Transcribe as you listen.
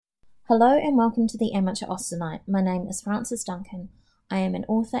Hello and welcome to the Amateur Austenite. My name is Frances Duncan. I am an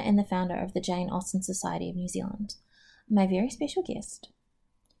author and the founder of the Jane Austen Society of New Zealand. My very special guest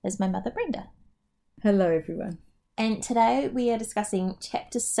is my mother Brenda. Hello everyone. And today we are discussing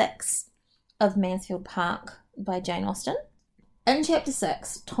Chapter 6 of Mansfield Park by Jane Austen. In Chapter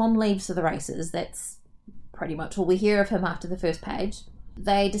 6, Tom leaves for the races. That's pretty much all we hear of him after the first page.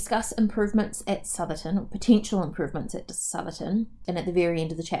 They discuss improvements at Southerton, or potential improvements at Southerton, and at the very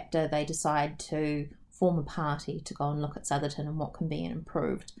end of the chapter they decide to form a party to go and look at Southerton and what can be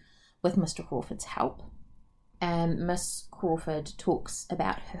improved with Mr. Crawford's help. Miss Crawford talks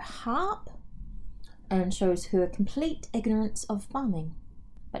about her harp and shows her complete ignorance of farming,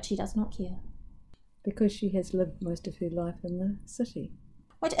 but she does not care. Because she has lived most of her life in the city.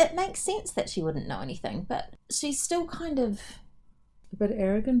 Which it makes sense that she wouldn't know anything, but she's still kind of a bit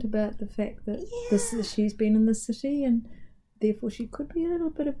arrogant about the fact that she's been in the city and therefore she could be a little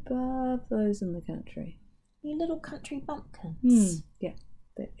bit above those in the country. You little country bumpkins. Yeah,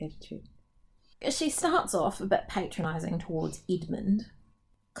 that attitude. She starts off a bit patronising towards Edmund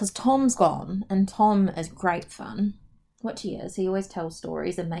because Tom's gone and Tom is great fun, which he is. He always tells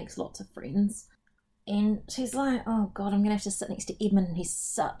stories and makes lots of friends. And she's like, oh God, I'm going to have to sit next to Edmund and he's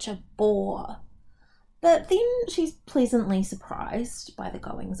such a bore. But then she's pleasantly surprised by the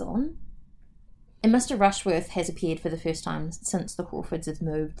goings-on. And Mr. Rushworth has appeared for the first time since the Crawfords have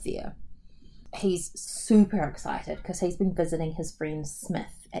moved there. He's super excited because he's been visiting his friend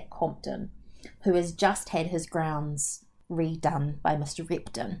Smith at Compton, who has just had his grounds redone by Mr.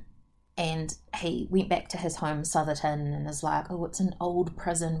 Repton. And he went back to his home, Southerton, and is like, oh, it's an old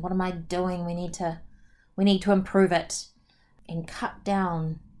prison. What am I doing? We need to improve it and cut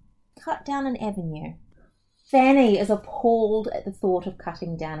down an avenue. Fanny is appalled at the thought of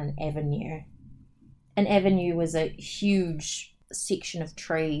cutting down an avenue. An avenue was a huge section of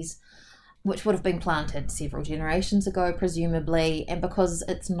trees which would have been planted several generations ago, presumably, and because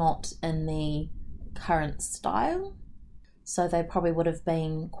it's not in the current style, so they probably would have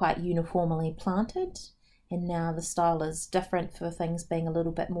been quite uniformly planted, and now the style is different for things being a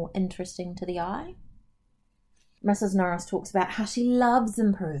little bit more interesting to the eye. Mrs. Norris talks about how she loves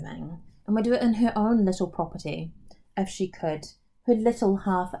improving and would do it in her own little property, if she could, her little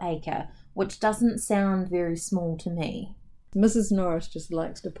half acre, which doesn't sound very small to me. Mrs. Norris just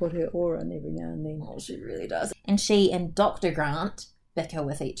likes to put her oar in every now and then. Oh, she really does. And she and Dr. Grant bicker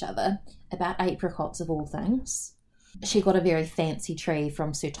with each other about apricots of all things. She got a very fancy tree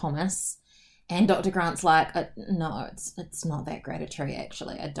from Sir Thomas, and Dr. Grant's like, no, it's not that great a tree,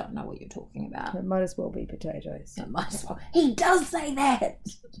 actually. I don't know what you're talking about. It might as well be potatoes. It might as well. He does say that!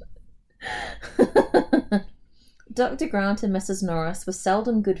 Dr. Grant and Mrs. Norris were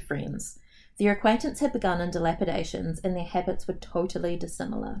seldom good friends. Their acquaintance had begun in dilapidations, and their habits were totally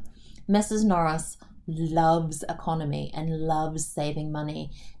dissimilar. Mrs. Norris loves economy and loves saving money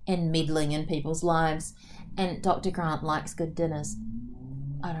and meddling in people's lives, and Dr. Grant likes good dinners.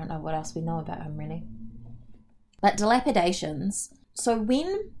 I don't know what else we know about him, really. But dilapidations. So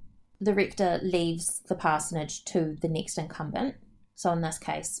when the rector leaves the parsonage to the next incumbent, so in this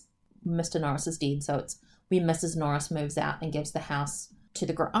case, Mr. Norris is dead, so it's when Mrs. Norris moves out and gives the house to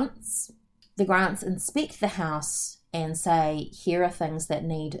the Grants. The Grants inspect the house and say, here are things that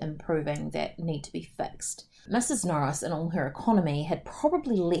need improving, that need to be fixed. Mrs. Norris, in all her economy, had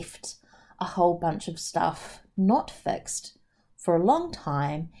probably left a whole bunch of stuff not fixed for a long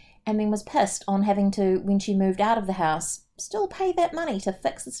time, and then was pissed on having to, when she moved out of the house, still pay that money to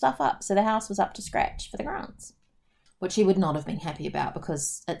fix the stuff up so the house was up to scratch for the Grants. Which she would not have been happy about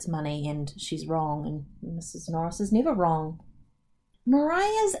because it's money and she's wrong, and Mrs. Norris is never wrong.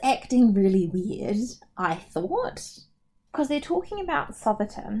 Mariah's acting really weird, I thought, because they're talking about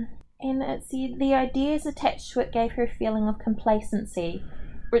Southerton, and it's the ideas attached to it gave her a feeling of complacency,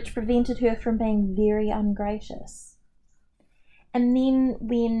 which prevented her from being very ungracious. And then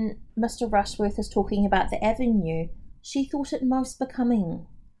when Mr. Rushworth is talking about the avenue, she thought it most becoming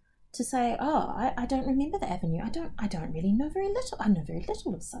to say, oh, I don't remember the avenue. I don't really know very little. I know very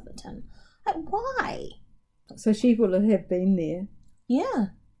little of Southerton. Like, why? So she will have been there. Yeah.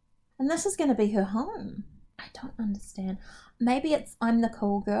 And this is going to be her home. I don't understand. Maybe it's I'm the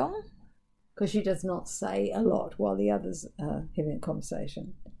cool girl. Because she does not say a lot while the others are having a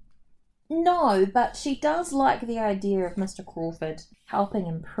conversation. No, but she does like the idea of Mr. Crawford helping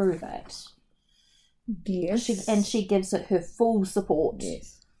improve it. Yes. She gives it her full support.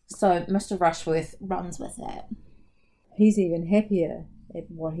 Yes. So Mr. Rushworth runs with that. He's even happier at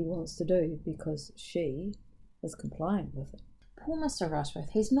what he wants to do because she is complying with it. Poor Mr. Rushworth,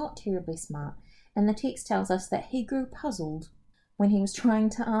 he's not terribly smart, and the text tells us that he grew puzzled when he was trying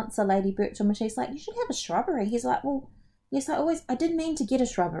to answer Lady Bertram, and she's like, you should have a shrubbery. He's like, well, yes, I did mean to get a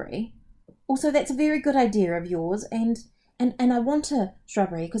shrubbery. Also, that's a very good idea of yours, and I want a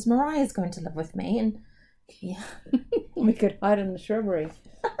shrubbery because Mariah's going to live with me, and yeah. We could hide in the shrubbery.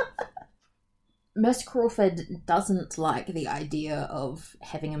 Miss Crawford doesn't like the idea of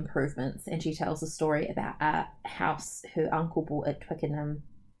having improvements, and she tells a story about a house her uncle bought at Twickenham.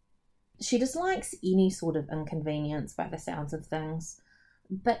 She dislikes any sort of inconvenience by the sounds of things,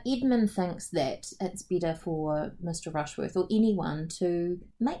 but Edmund thinks that it's better for Mr. Rushworth or anyone to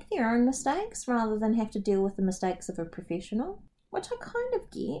make their own mistakes rather than have to deal with the mistakes of a professional, which I kind of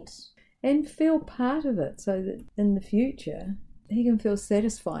get. And feel part of it so that in the future he can feel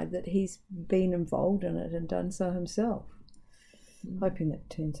satisfied that he's been involved in it and done so himself. Hoping that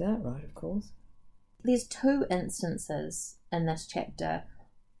turns out right, of course. There's 2 instances in this chapter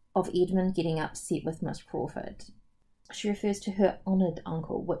of Edmund getting upset with Miss Crawford. She refers to her honoured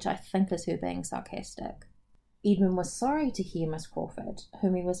uncle, which I think is her being sarcastic. Edmund was sorry to hear Miss Crawford,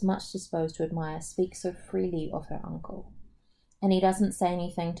 whom he was much disposed to admire, speak so freely of her uncle, and he doesn't say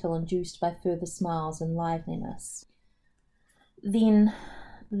anything till induced by further smiles and liveliness. Then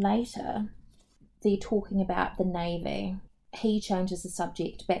later, they're talking about the Navy. He changes the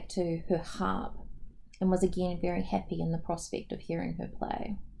subject back to her harp and was again very happy in the prospect of hearing her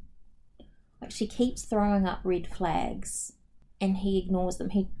play. Like, she keeps throwing up red flags and he ignores them.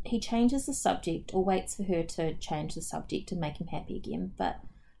 He changes the subject or waits for her to change the subject to make him happy again, but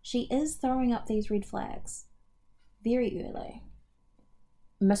she is throwing up these red flags very early.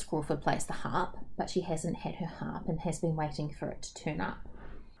 Miss Crawford plays the harp, but she hasn't had her harp and has been waiting for it to turn up.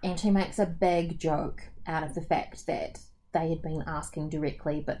 And she makes a big joke out of the fact that they had been asking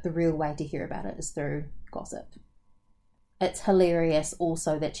directly, but the real way to hear about it is through gossip. It's hilarious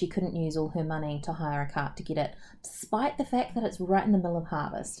also that she couldn't use all her money to hire a cart to get it, despite the fact that it's right in the middle of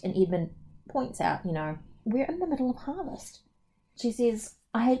harvest. And Edmund points out, we're in the middle of harvest. She says,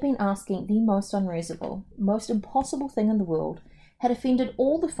 I had been asking the most unreasonable, most impossible thing in the world, had offended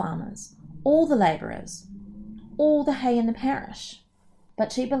all the farmers, all the labourers, all the hay in the parish.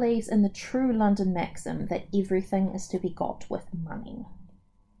 But she believes in the true London maxim that everything is to be got with money.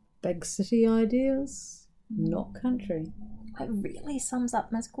 Big city ideas, not country. It really sums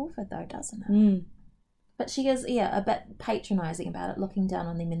up Miss Crawford though, doesn't it? But she is, a bit patronising about it, looking down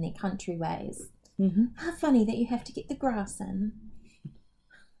on them in their country ways. Mm-hmm. How funny that you have to get the grass in.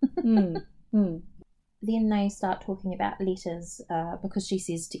 Then they start talking about letters because she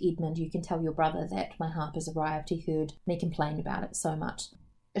says to Edmund, you can tell your brother that my harp has arrived. He heard me complain about it so much.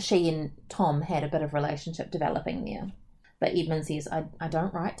 She and Tom had a bit of relationship developing there. But Edmund says, I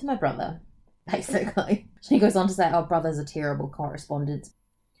don't write to my brother, basically. She goes on to say, brothers are terrible correspondents.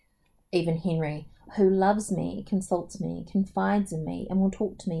 Even Henry, who loves me, consults me, confides in me, and will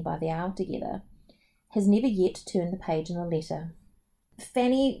talk to me by the hour together, has never yet turned the page in a letter.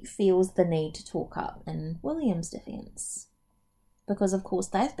 Fanny feels the need to talk up in William's defence because, of course,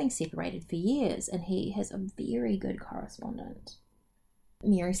 they've been separated for years and he has a very good correspondent.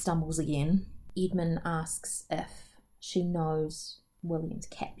 Mary stumbles again. Edmund asks if she knows William's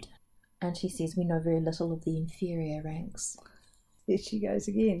captain, and she says we know very little of the inferior ranks. There she goes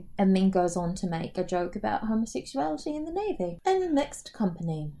again. And then goes on to make a joke about homosexuality in the Navy in mixed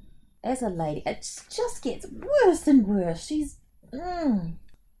company. As a lady, it just gets worse and worse. She's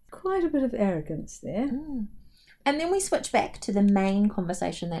quite a bit of arrogance there. And then we switch back to the main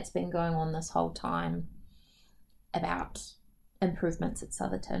conversation that's been going on this whole time about improvements at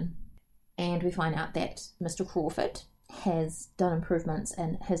Southerton. And we find out that Mr. Crawford has done improvements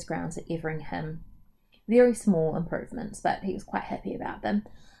in his grounds at Everingham. Very small improvements, but he was quite happy about them.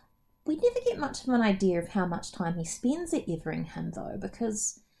 We never get much of an idea of how much time he spends at Everingham, though,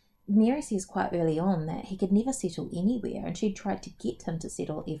 because Mary says quite early on that he could never settle anywhere, and she'd tried to get him to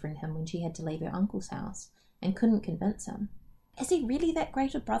settle at Everingham when she had to leave her uncle's house and couldn't convince him. Is he really that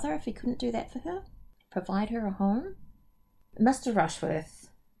great a brother if he couldn't do that for her? Provide her a home? Mr. Rushworth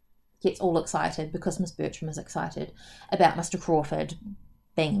gets all excited because Miss Bertram is excited about Mr. Crawford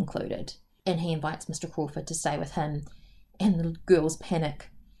being included, and he invites Mr. Crawford to stay with him, and the girls panic.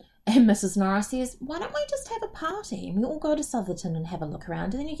 And Mrs. Norris says, why don't we just have a party and we all go to Southerton and have a look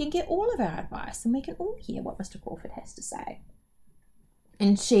around, and then you can get all of our advice and we can all hear what Mr. Crawford has to say.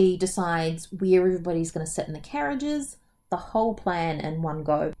 And she decides where everybody's going to sit in the carriages, the whole plan in one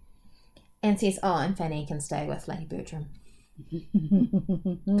go, and says, and Fanny can stay with Lady Bertram.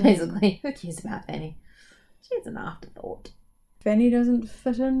 Basically, who cares about Fanny? She's an afterthought. Fanny doesn't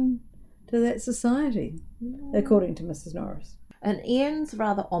fit in to that society, according to Mrs. Norris. And ends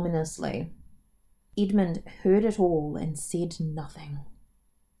rather ominously Edmund heard it all and said nothing.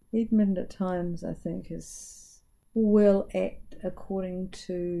 Edmund at times, I think, will act according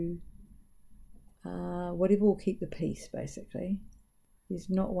to whatever will keep the peace, basically. He's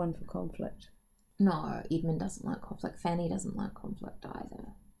not one for conflict. No, Edmund doesn't like conflict. Fanny doesn't like conflict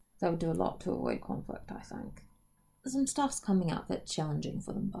either. They would do a lot to avoid conflict, I think. Some stuff's coming up that's challenging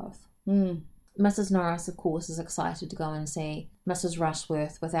for them both. Mrs. Norris, of course, is excited to go and see Mrs.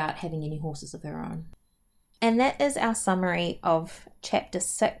 Rushworth without having any horses of her own. And that is our summary of Chapter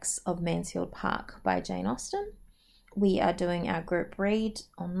 6 of Mansfield Park by Jane Austen. We are doing our group read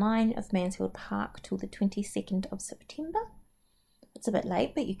online of Mansfield Park till the 22nd of September. It's a bit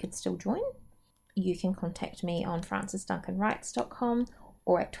late, but you can still join. You can contact me on francesduncanwrites.com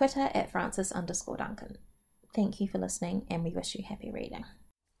or at Twitter at francis_Duncan. Thank you for listening, and we wish you happy reading.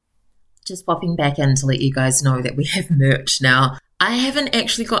 Just popping back in to let you guys know that we have merch now. I haven't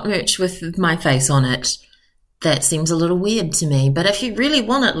actually got merch with my face on it. That seems a little weird to me, but if you really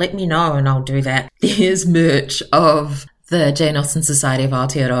want it, let me know and I'll do that. There's merch of the Jane Austen Society of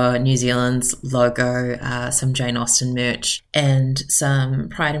Aotearoa New Zealand's logo, some Jane Austen merch, and some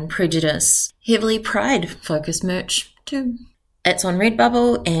Pride and Prejudice, heavily Pride-focused merch too. It's on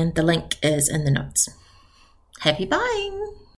Redbubble and the link is in the notes. Happy buying!